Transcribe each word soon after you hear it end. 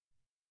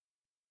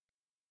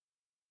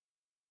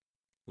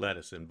Let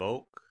us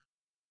invoke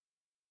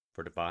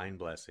for divine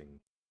blessing.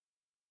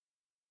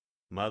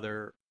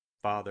 Mother,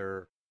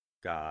 Father,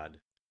 God,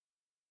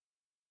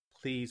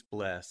 please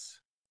bless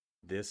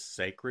this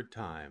sacred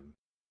time.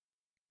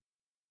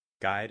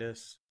 Guide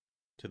us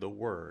to the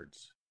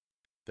words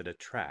that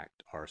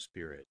attract our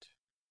spirit.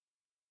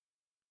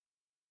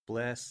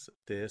 Bless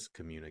this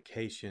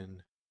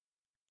communication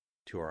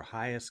to our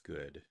highest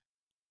good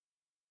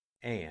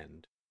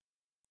and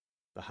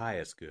the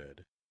highest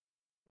good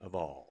of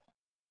all.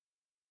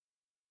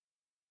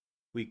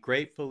 We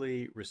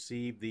gratefully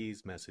receive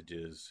these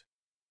messages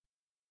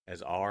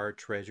as our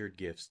treasured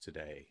gifts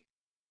today.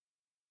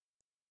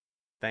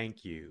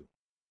 Thank you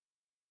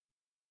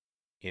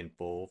in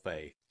full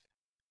faith.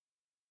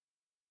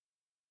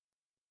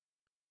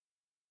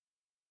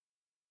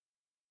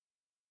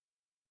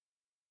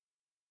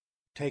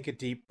 Take a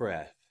deep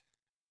breath.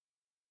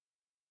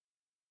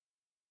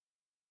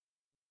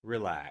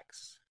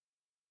 Relax.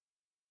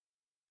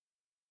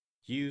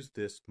 Use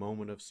this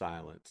moment of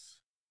silence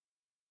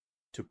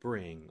to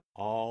bring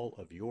all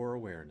of your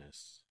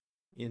awareness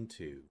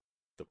into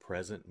the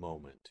present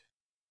moment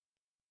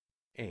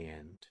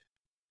and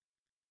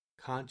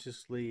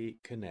consciously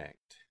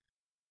connect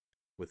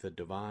with the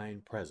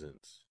divine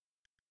presence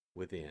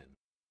within.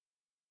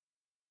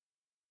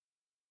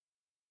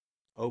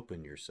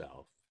 Open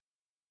yourself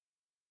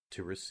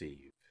to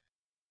receive.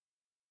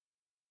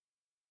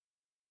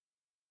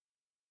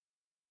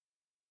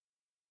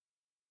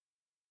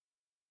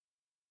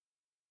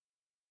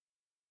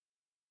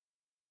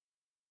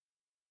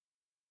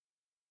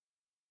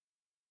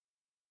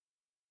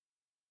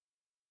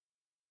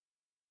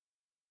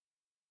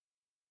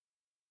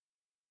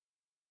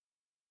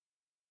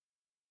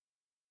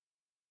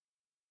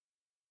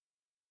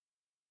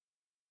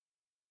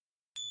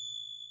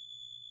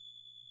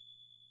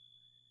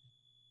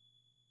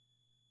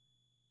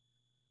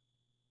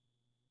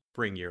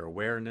 Bring your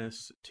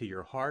awareness to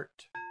your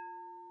heart.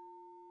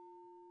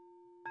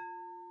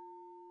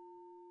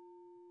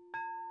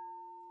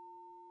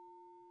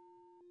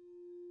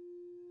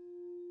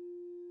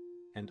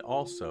 And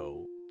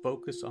also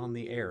focus on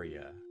the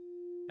area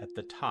at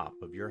the top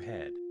of your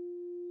head.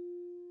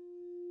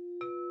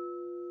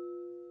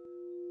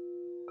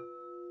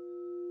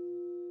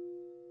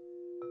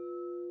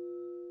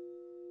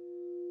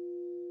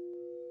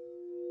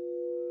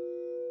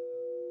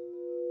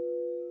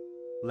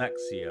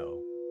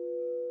 Lectio.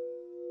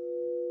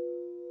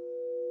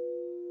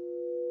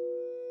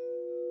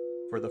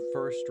 For the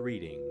first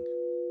reading,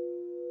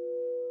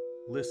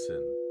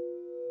 listen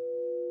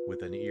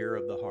with an ear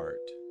of the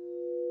heart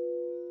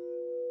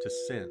to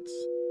sense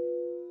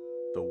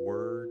the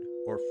word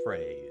or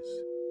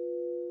phrase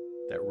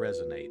that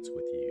resonates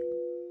with you.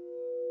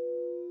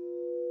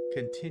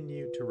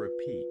 Continue to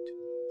repeat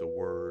the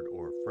word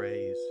or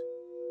phrase.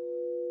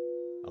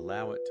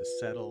 Allow it to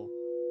settle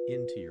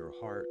into your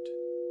heart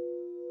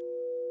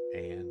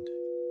and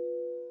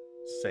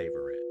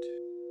savor it.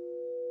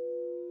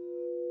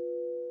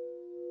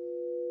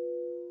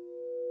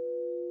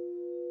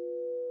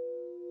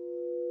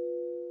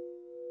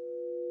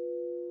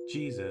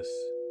 Jesus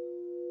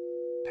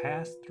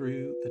passed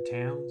through the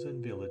towns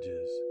and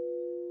villages,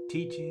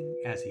 teaching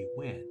as he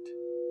went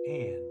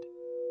and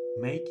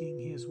making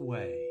his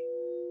way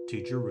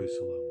to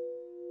Jerusalem.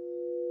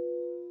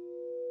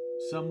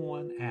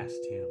 Someone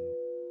asked him,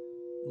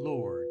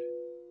 "Lord,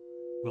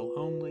 will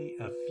only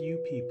a few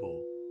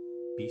people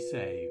be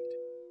saved?"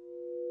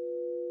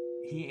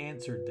 He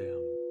answered them,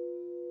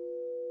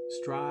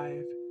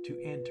 "Strive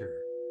to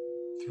enter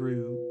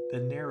through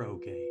the narrow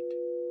gate,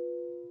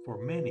 for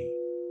many,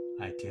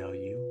 I tell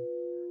you,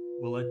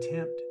 will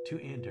attempt to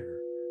enter,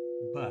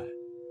 but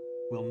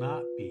will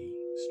not be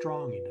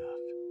strong enough.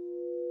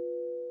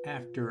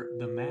 After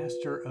the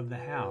master of the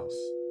house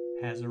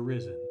has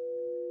arisen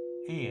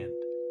and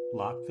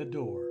locked the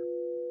door,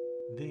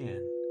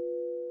 then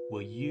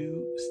will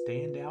you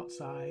stand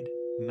outside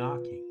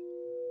knocking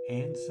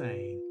and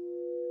saying,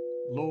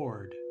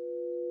 'Lord,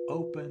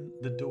 open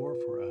the door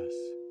for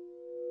us?'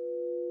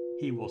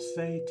 He will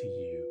say to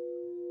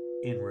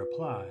you in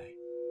reply,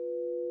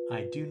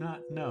 'I do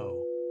not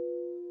know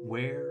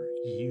where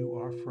you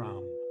are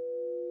from.'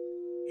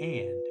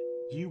 And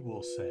you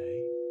will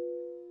say,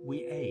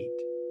 'We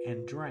ate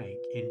and drank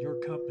in your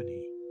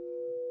company,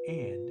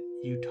 and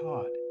you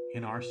taught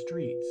in our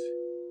streets.'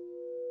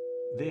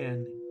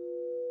 Then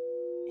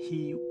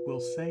he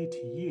will say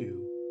to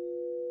you,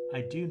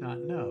 'I do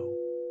not know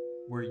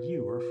where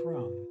you are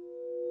from.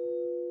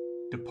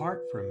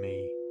 Depart from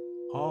me,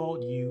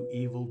 all you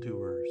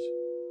evildoers.'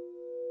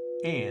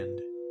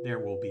 And there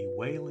will be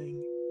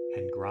wailing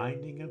and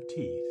grinding of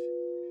teeth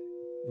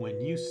when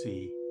you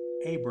see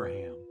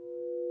Abraham,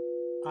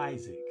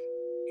 Isaac,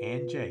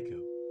 and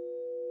Jacob,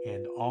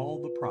 and all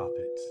the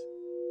prophets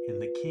in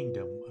the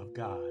kingdom of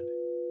God,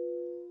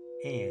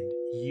 and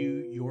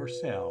you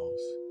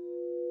yourselves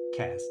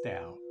cast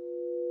out.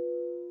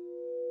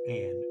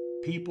 And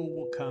people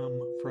will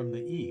come from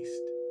the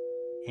east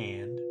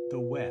and the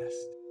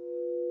west,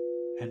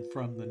 and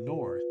from the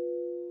north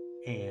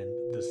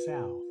and the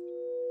south,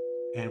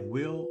 and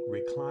will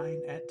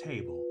recline at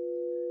table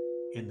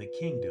in the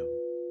kingdom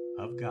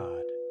of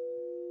God.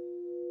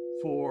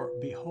 For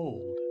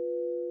behold,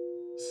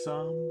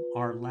 some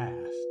are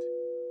last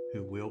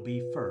who will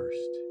be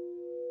first,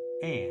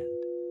 and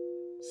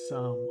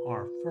some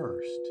are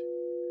first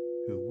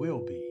who will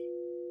be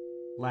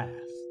last.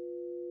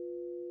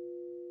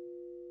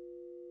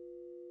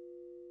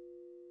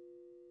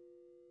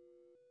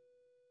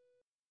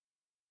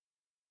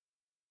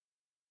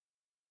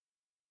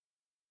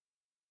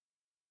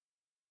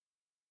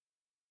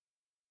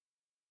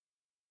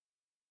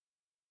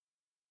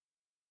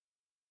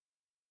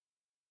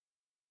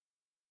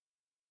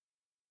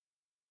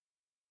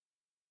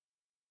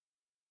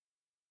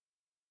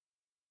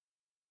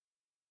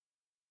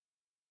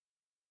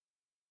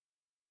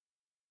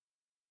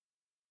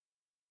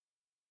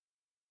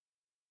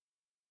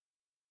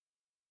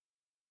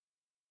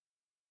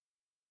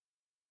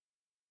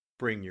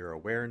 Bring your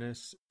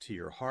awareness to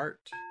your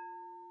heart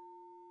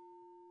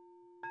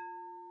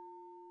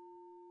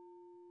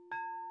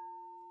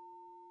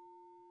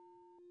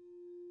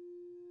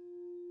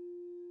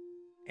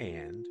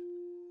and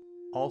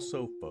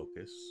also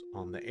focus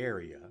on the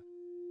area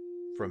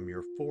from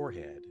your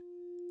forehead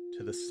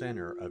to the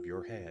center of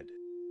your head.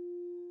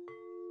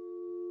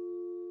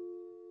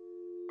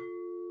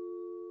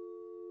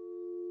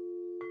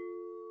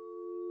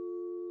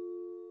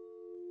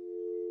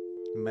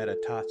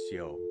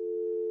 Meditatio.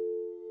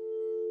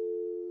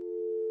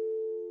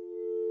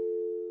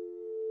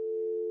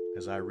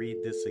 As I read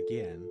this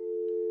again,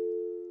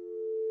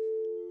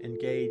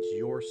 engage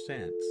your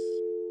sense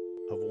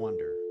of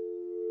wonder.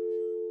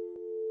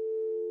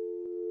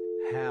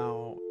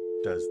 How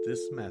does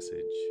this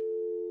message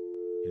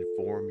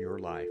inform your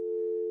life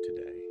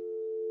today?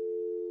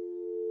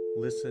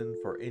 Listen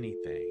for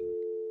anything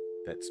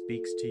that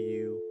speaks to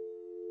you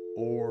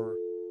or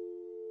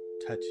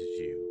touches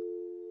you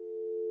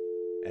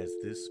as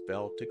this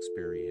felt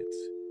experience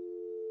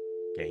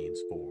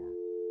gains form.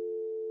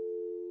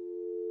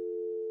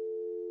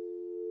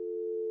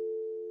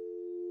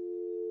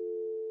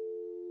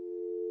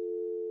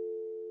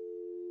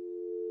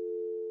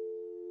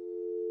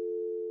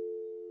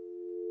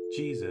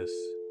 Jesus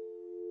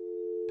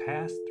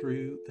passed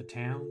through the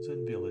towns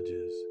and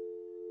villages,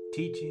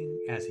 teaching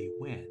as he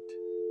went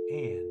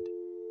and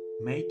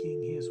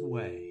making his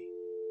way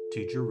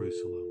to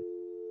Jerusalem.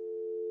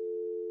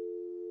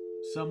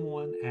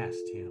 Someone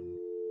asked him,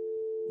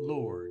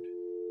 "Lord,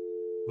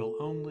 will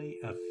only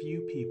a few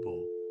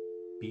people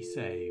be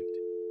saved?"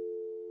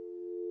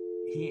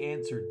 He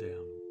answered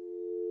them,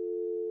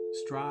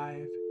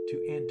 "Strive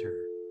to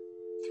enter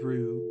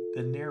through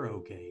the narrow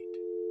gate,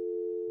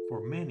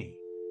 for many,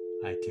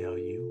 I tell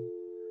you,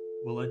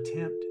 will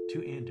attempt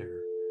to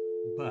enter,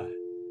 but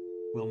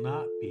will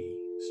not be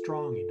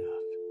strong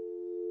enough.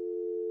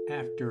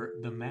 After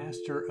the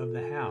master of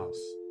the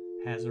house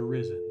has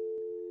arisen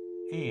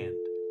and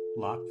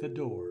locked the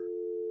door,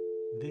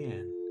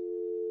 then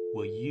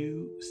will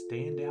you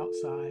stand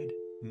outside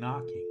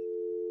knocking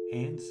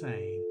and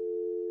saying,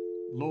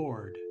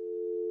 'Lord,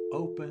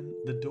 open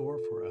the door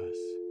for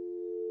us'?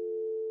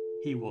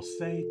 He will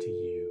say to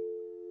you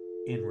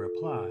in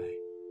reply,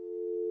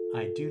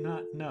 'I do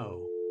not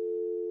know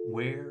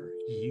where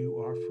you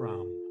are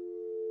from.'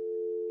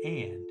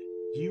 And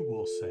you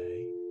will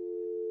say,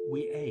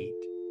 'We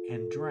ate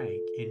and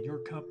drank in your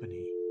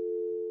company,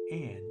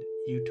 and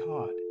you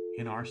taught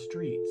in our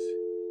streets.'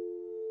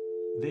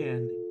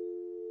 Then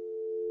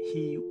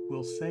he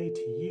will say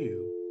to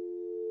you,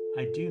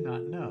 'I do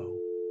not know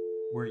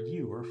where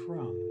you are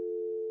from.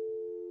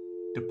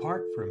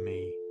 Depart from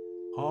me,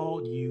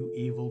 all you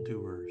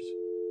evildoers.'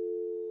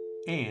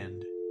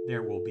 And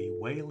there will be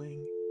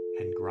wailing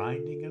and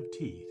grinding of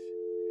teeth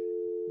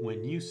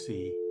when you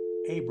see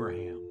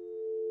Abraham,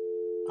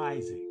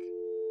 Isaac,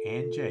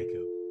 and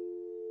Jacob,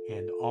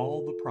 and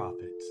all the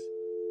prophets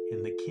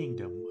in the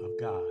kingdom of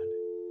God,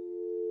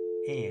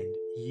 and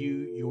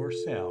you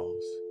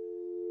yourselves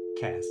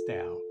cast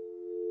out.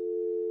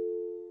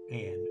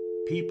 And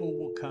people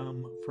will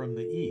come from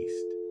the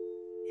east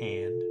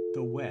and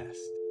the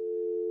west,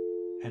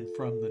 and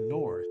from the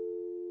north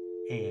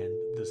and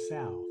the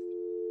south,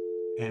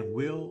 and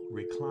will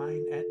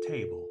recline at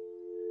table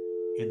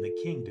in the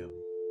kingdom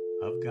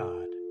of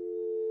God.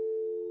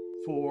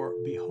 For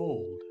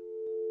behold,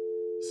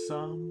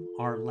 some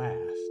are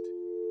last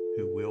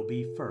who will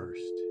be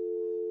first,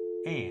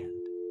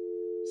 and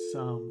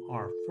some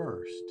are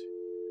first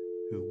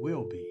who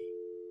will be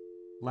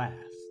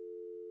last."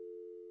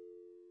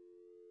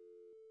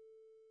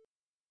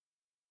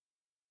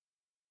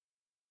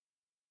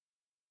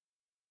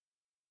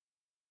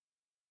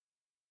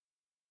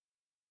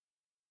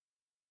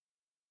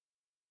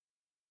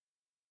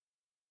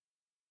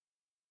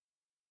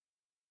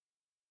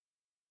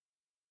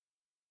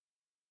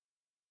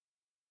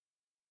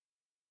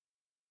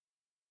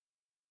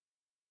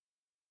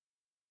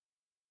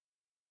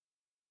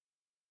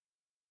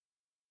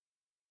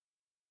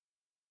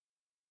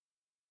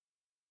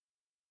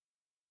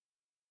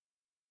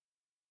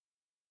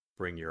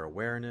 Bring your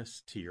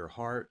awareness to your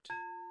heart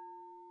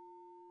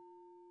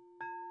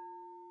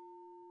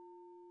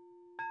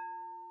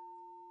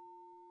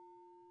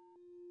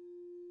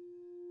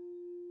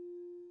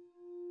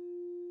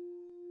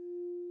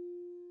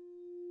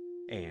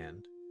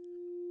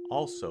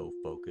also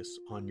focus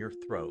on your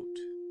throat.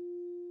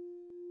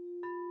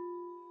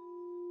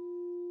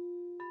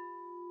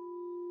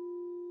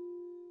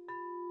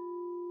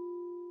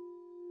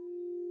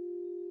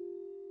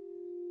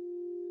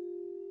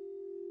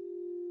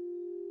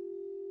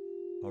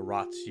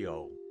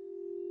 Oratio.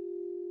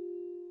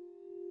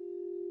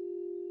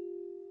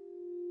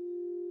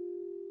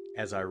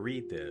 As I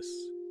read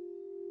this,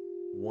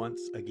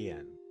 once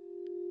again,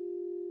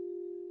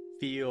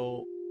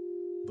 feel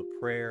the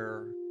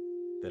prayer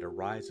that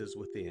arises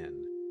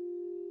within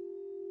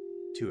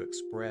to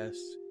express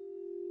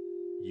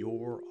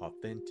your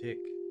authentic,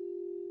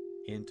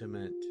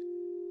 intimate,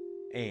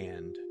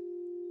 and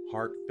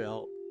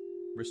heartfelt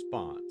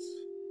response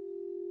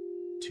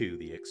to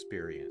the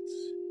experience.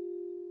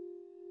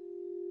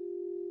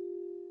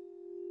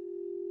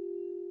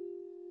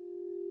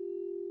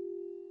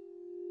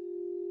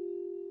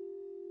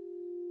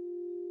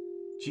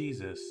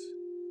 Jesus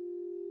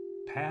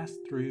passed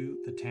through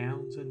the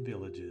towns and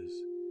villages,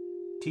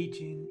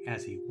 teaching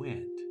as he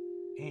went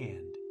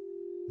and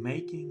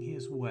making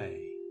his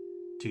way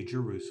to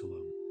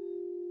Jerusalem.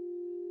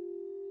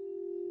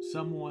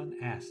 Someone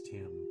asked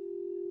him,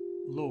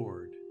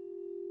 "Lord,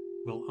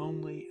 will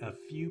only a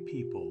few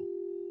people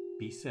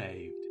be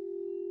saved?"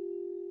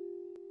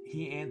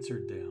 He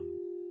answered them,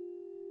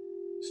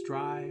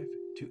 "Strive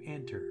to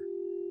enter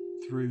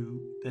through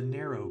the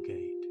narrow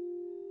gate,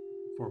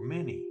 for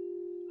many,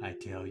 I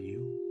tell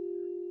you,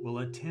 will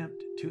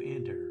attempt to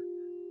enter,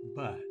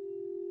 but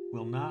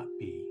will not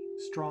be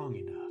strong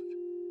enough.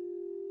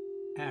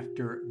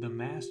 After the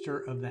master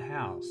of the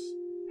house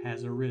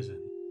has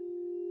arisen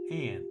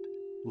and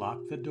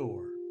locked the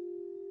door,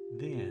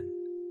 then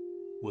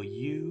will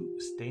you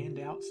stand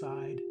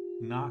outside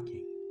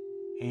knocking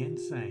and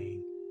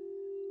saying,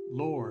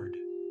 'Lord,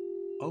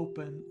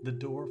 open the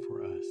door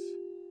for us?'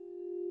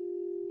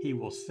 He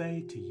will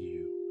say to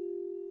you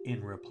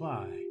in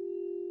reply,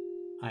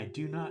 'I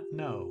do not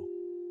know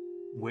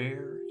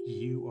where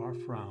you are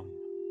from.'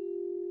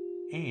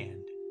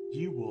 And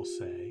you will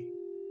say,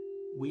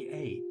 'We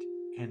ate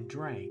and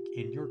drank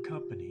in your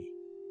company,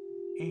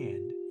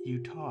 and you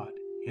taught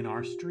in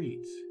our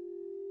streets.'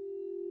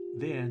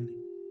 Then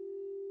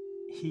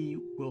he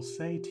will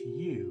say to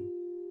you,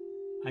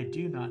 'I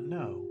do not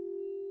know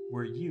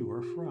where you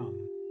are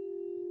from.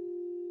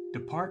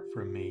 Depart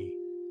from me,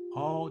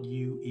 all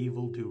you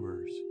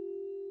evildoers.'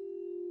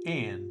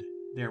 And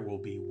there will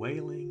be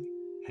wailing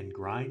and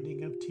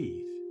grinding of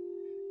teeth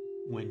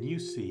when you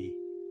see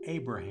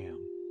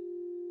Abraham,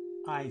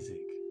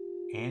 Isaac,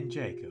 and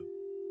Jacob,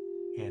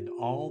 and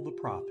all the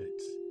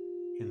prophets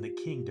in the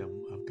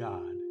kingdom of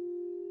God,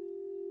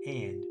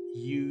 and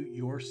you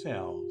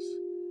yourselves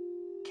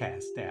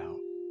cast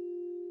out.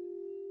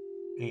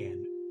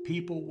 And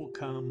people will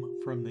come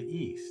from the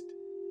east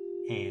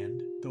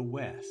and the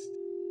west,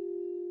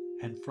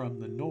 and from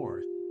the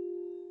north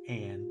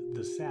and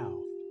the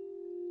south,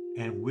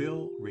 and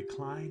will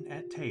recline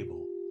at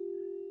table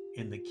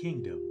in the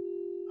kingdom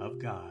of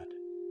God.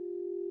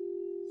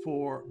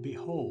 For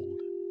behold,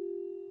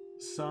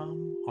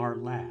 some are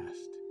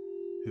last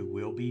who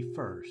will be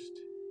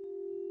first,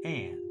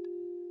 and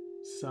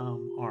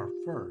some are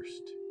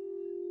first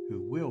who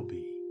will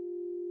be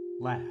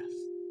last."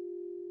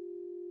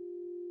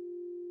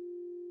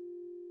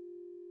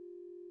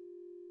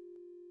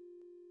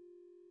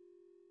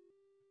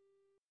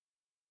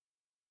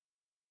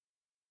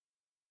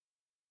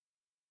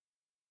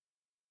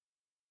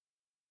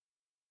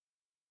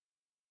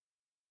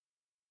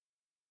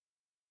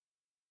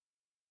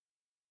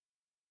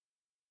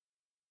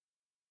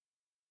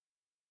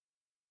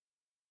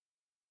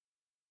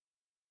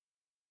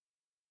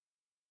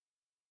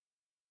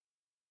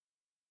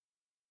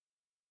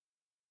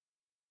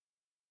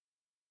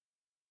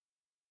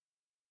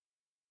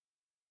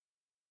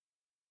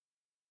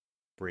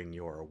 Bring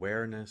your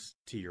awareness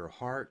to your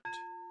heart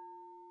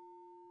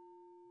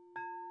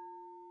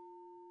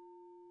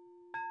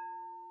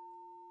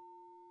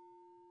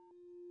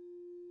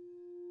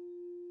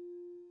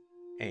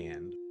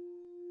and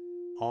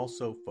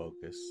also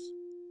focus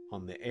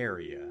on the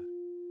area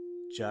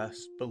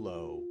just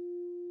below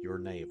your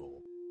navel.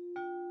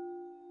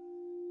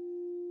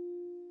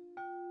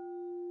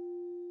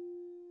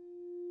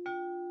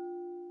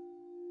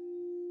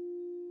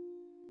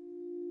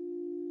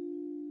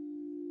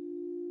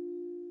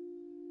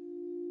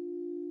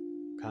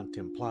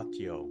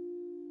 Contemplatio.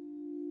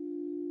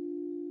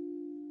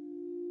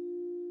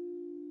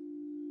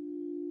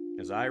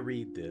 As I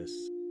read this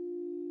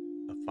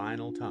a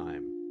final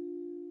time,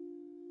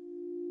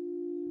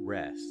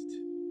 rest.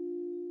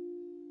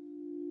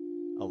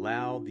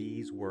 Allow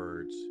these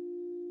words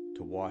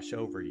to wash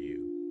over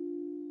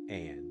you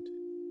and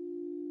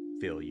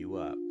fill you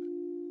up.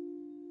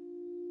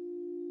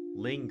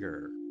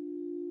 Linger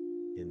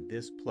in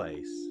this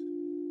place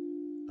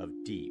of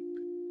deep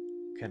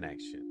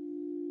connection.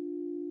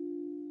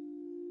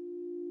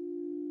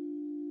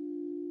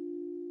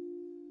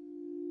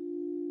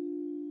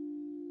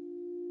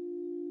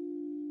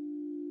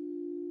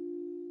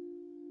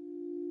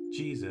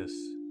 Jesus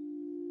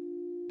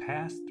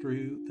passed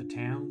through the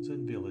towns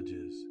and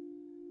villages,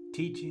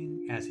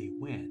 teaching as he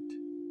went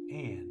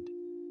and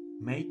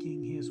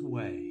making his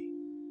way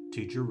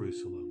to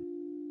Jerusalem.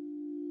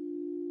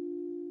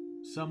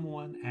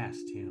 Someone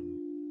asked him,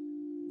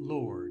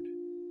 "Lord,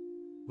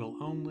 will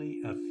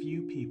only a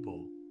few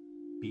people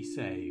be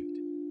saved?"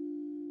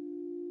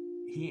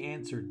 He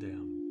answered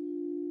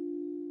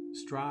them,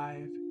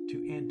 "Strive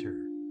to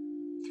enter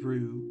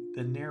through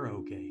the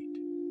narrow gate,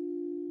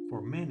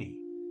 for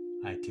many,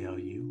 I tell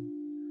you,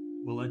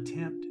 will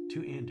attempt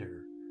to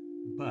enter,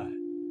 but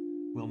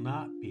will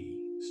not be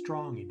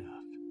strong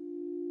enough.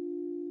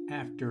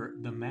 After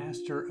the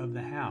master of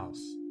the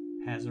house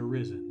has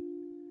arisen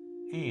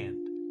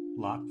and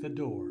locked the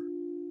door,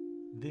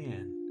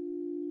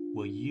 then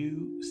will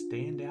you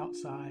stand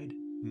outside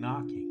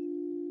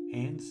knocking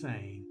and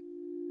saying,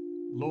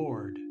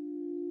 'Lord,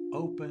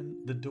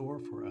 open the door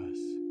for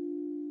us'?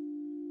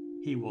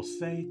 He will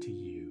say to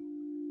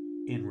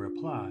you in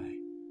reply,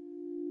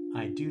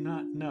 'I do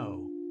not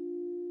know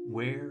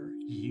where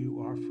you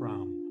are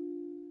from.'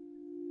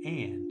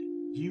 And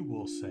you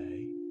will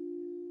say,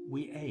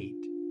 'We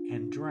ate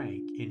and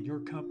drank in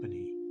your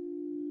company,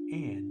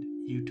 and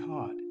you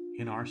taught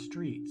in our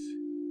streets.'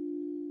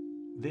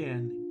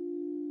 Then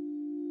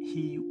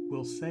he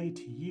will say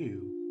to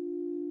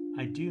you,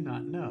 'I do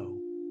not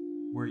know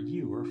where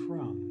you are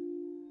from.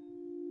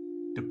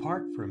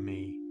 Depart from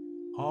me,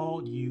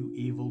 all you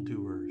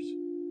evildoers.'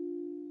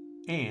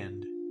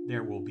 And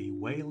there will be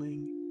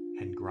wailing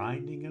and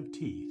grinding of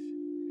teeth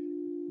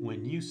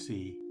when you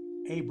see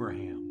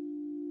Abraham,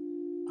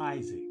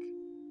 Isaac,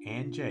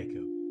 and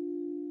Jacob,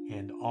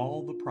 and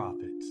all the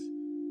prophets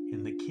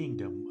in the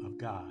kingdom of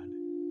God,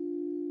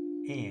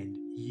 and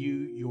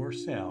you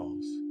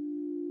yourselves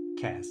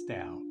cast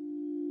out.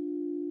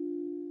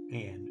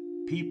 And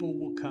people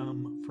will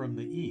come from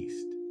the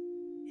east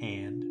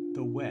and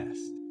the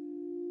west,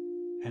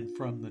 and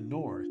from the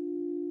north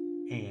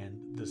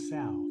and the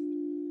south,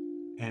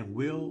 and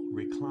will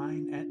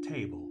recline at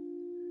table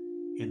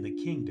in the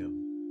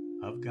kingdom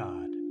of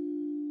God.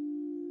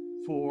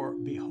 For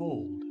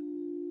behold,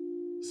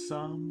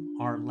 some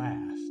are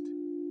last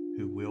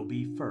who will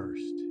be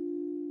first,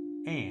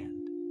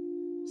 and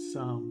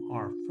some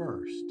are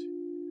first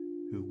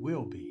who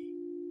will be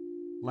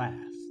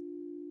last."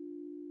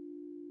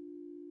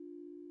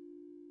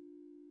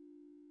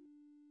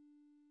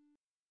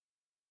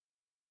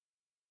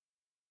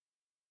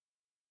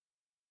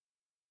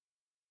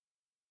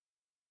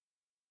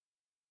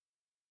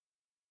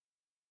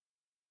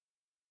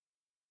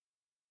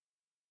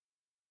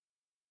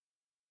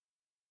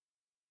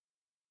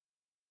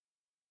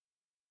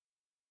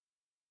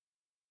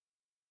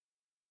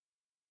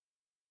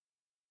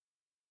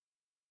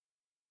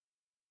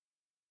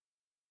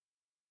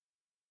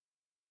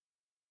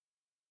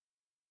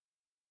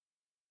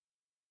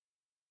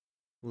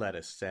 Let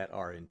us set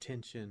our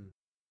intention.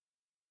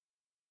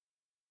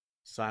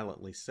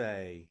 Silently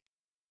say,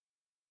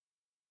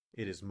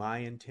 "It is my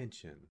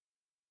intention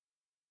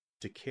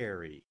to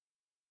carry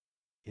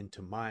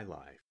into my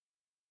life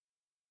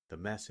the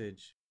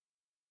message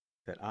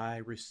that I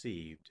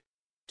received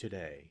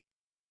today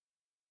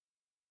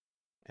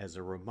as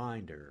a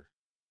reminder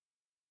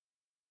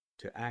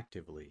to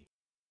actively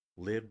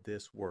live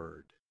this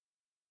word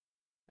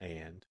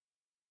and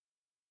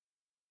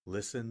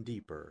listen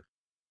deeper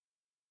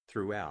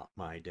throughout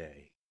my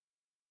day."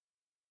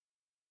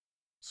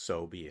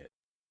 So be it.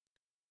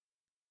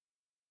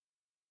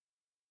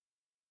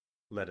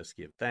 Let us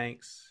give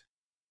thanks.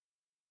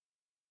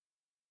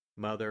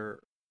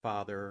 Mother,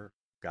 Father,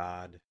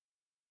 God,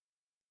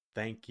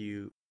 thank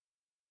you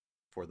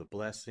for the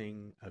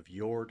blessing of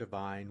your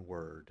divine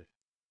word.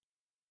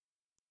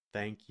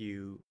 Thank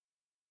you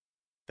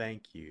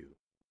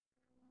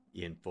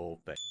in full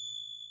faith.